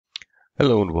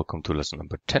Hello and welcome to lesson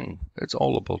number 10. It's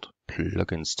all about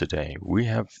plugins today. We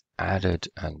have added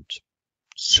and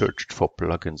searched for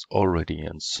plugins already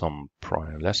in some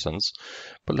prior lessons,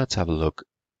 but let's have a look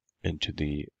into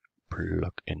the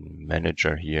plugin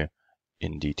manager here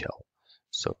in detail.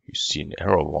 So you see an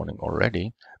error warning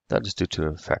already. That is due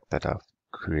to the fact that I've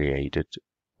created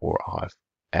or I've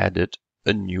added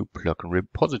a new plugin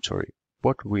repository,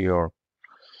 but we are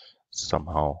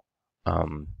somehow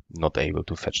not able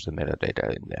to fetch the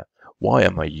metadata in there. Why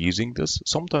am I using this?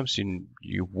 Sometimes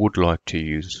you would like to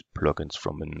use plugins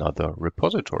from another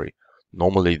repository.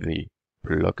 Normally the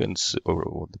plugins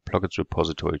or the plugins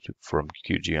repository from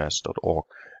QGIS.org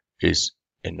is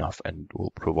enough and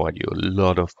will provide you a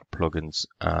lot of plugins.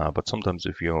 But sometimes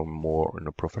if you're more in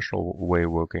a professional way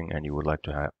working and you would like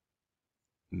to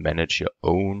manage your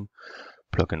own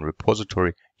plugin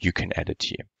repository, you can add it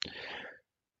here.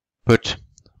 But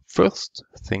first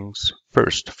things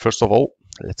first. First of all,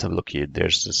 let's have a look here.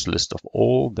 There's this list of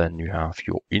all. Then you have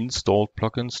your installed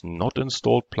plugins, not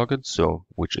installed plugins, so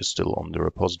which is still on the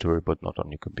repository but not on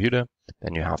your computer.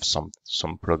 Then you have some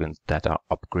plugins that are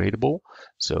upgradable.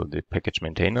 So the package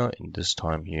maintainer, in this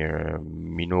time here,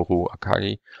 Minoru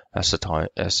Akagi,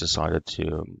 has decided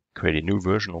to create a new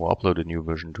version or upload a new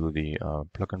version to the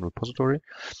plugin repository.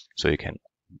 So you can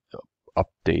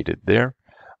update it there.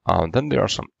 Then there are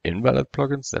some invalid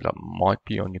plugins that might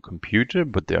be on your computer,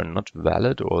 but they are not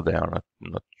valid or they are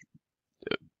not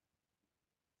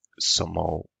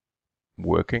somehow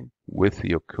working with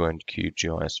your current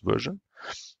QGIS version.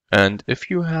 And if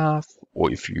you have,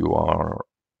 or if you are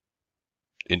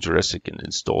interested in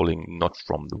installing not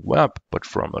from the web, but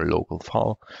from a local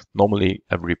file, normally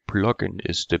every plugin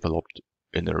is developed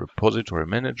in a repository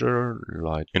manager,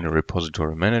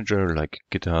 like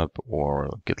GitHub or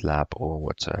GitLab or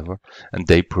whatsoever, and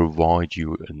they provide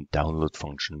you a download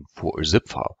function for a zip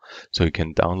file. So you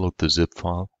can download the zip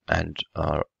file and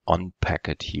unpack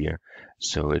it here,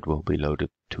 so it will be loaded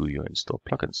to your installed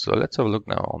plugins. So let's have a look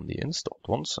now on the installed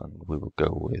ones, and we will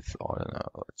go with,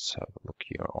 let's have a look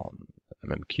here on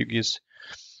QGIS.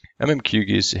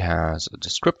 QGIS has a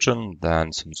description,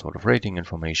 then some sort of rating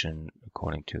information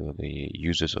according to the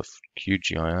users of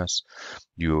QGIS.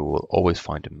 You will always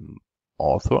find an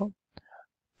author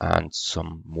and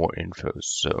some more info.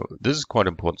 So this is quite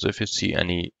important. So if you see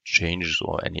any changes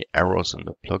or any errors in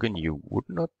the plugin, you would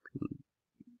not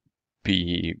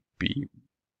be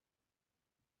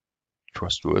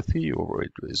trustworthy or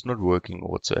it is not working or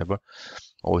whatsoever.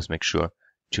 Always make sure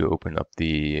to open up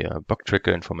the bug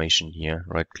tracker information here.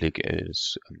 Right click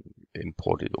is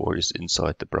imported or is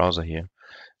inside the browser here.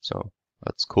 So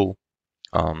that's cool.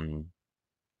 And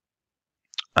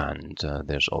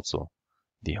there's also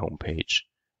the home page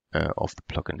of the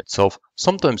plugin itself.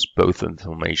 Sometimes both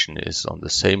information is on the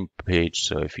same page.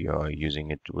 So if you are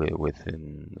using it with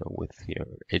your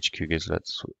HQGIS,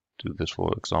 let's do this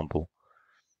for example.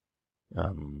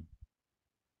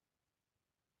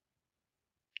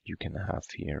 You can have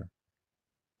here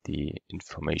the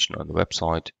information on the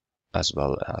website as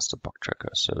well as the bug tracker.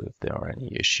 So if there are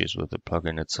any issues with the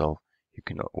plugin itself, you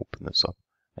can open this up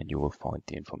and you will find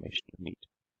the information you need.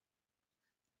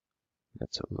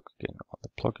 Let's have a look again on the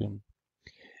plugin.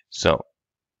 So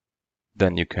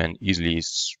then you can easily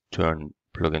turn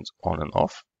plugins on and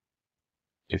off.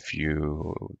 If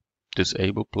you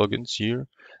disable plugins here,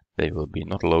 they will be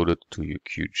not loaded to your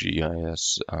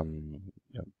QGIS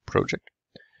project.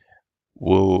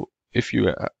 If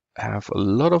you have a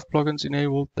lot of plugins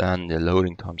enabled, then the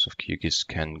loading times of QGIS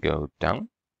can go down.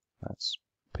 That's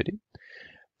a pity,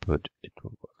 but it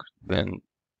will work. Then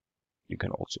you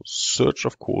can also search,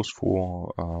 of course,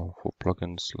 for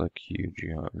plugins like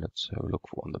QGIS. Let's have a look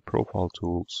on the profile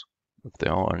tools, if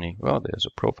there are any. Well, there's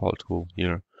a profile tool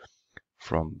here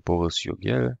from Boris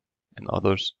Jogiel and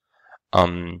others.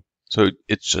 So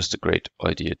it's just a great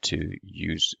idea to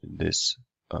use this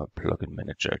plugin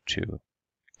manager to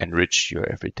enrich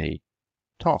your everyday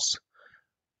tasks.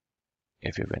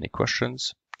 If you have any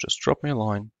questions, just drop me a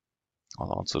line.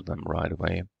 I'll answer them right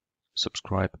away.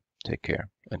 Subscribe, take care,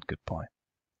 and goodbye.